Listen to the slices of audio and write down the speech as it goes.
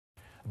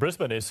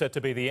Brisbane is set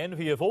to be the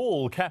envy of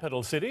all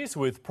capital cities,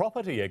 with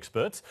property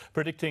experts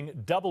predicting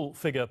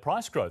double-figure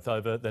price growth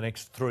over the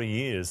next 3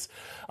 years.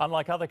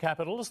 Unlike other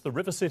capitals, the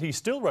River City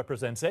still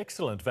represents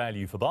excellent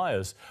value for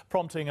buyers,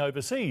 prompting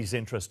overseas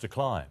interest to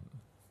climb.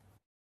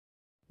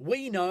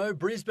 We know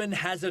Brisbane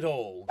has it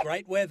all.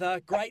 Great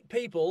weather, great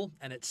people,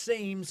 and it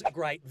seems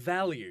great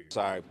value.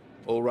 So,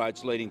 all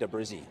roads leading to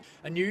Brizzy.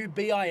 A new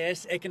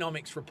BIS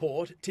economics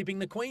report tipping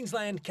the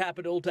Queensland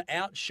capital to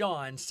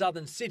outshine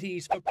southern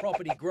cities for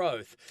property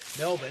growth.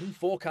 Melbourne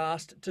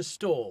forecast to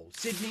stall.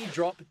 Sydney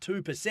drop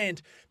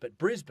 2%, but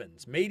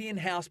Brisbane's median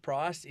house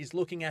price is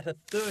looking at a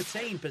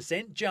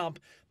 13% jump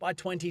by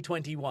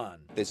 2021.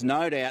 There's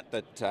no doubt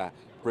that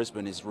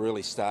Brisbane is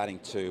really starting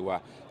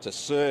to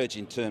surge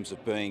in terms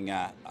of being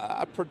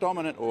a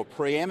predominant or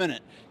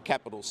preeminent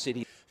capital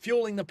city.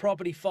 Fueling the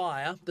property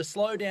fire, the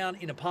slowdown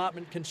in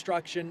apartment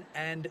construction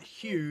and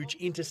huge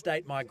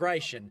interstate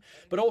migration,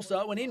 but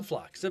also an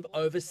influx of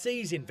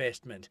overseas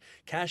investment.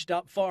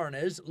 Cashed-up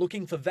foreigners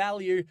looking for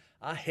value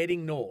are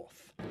heading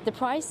north. The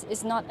price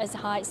is not as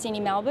high as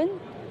Sydney, Melbourne,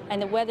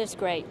 and the weather's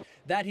great.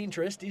 That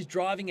interest is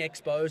driving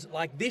expos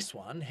like this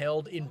one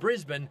held in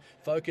Brisbane,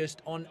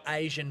 focused on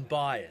Asian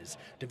buyers.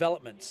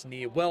 Developments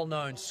near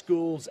well-known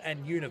schools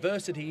and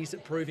universities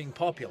proving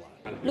popular.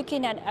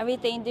 Looking at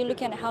everything, they're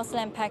looking at house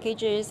land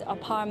packages,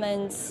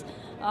 apartments,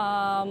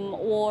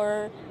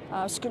 or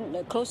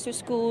close to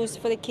schools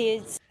for the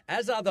kids.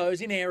 As are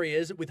those in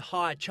areas with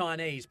high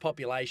Chinese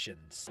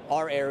populations.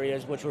 Our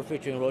areas, which we're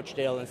featuring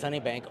Rochdale and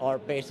Sunnybank, are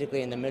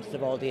basically in the midst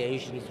of all the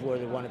Asians where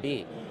they want to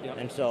be. Yep.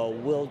 And so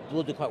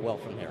we'll do quite well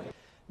from here.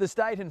 The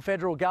state and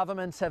federal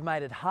governments have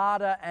made it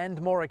harder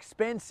and more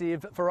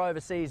expensive for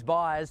overseas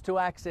buyers to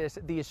access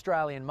the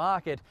Australian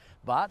market.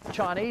 But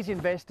Chinese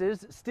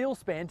investors still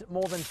spent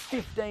more than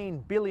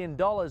 $15 billion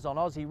on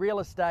Aussie real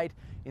estate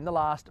in the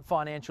last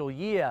financial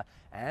year.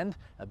 And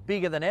a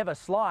bigger than ever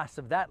slice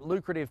of that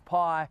lucrative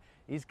pie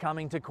is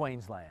coming to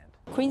Queensland.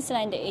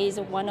 Queensland is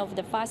one of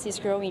the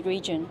fastest growing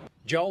regions.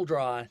 Joel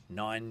Dry,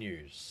 9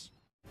 News.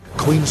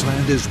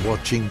 Queensland is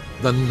watching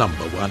the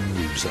 #1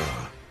 news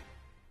hour.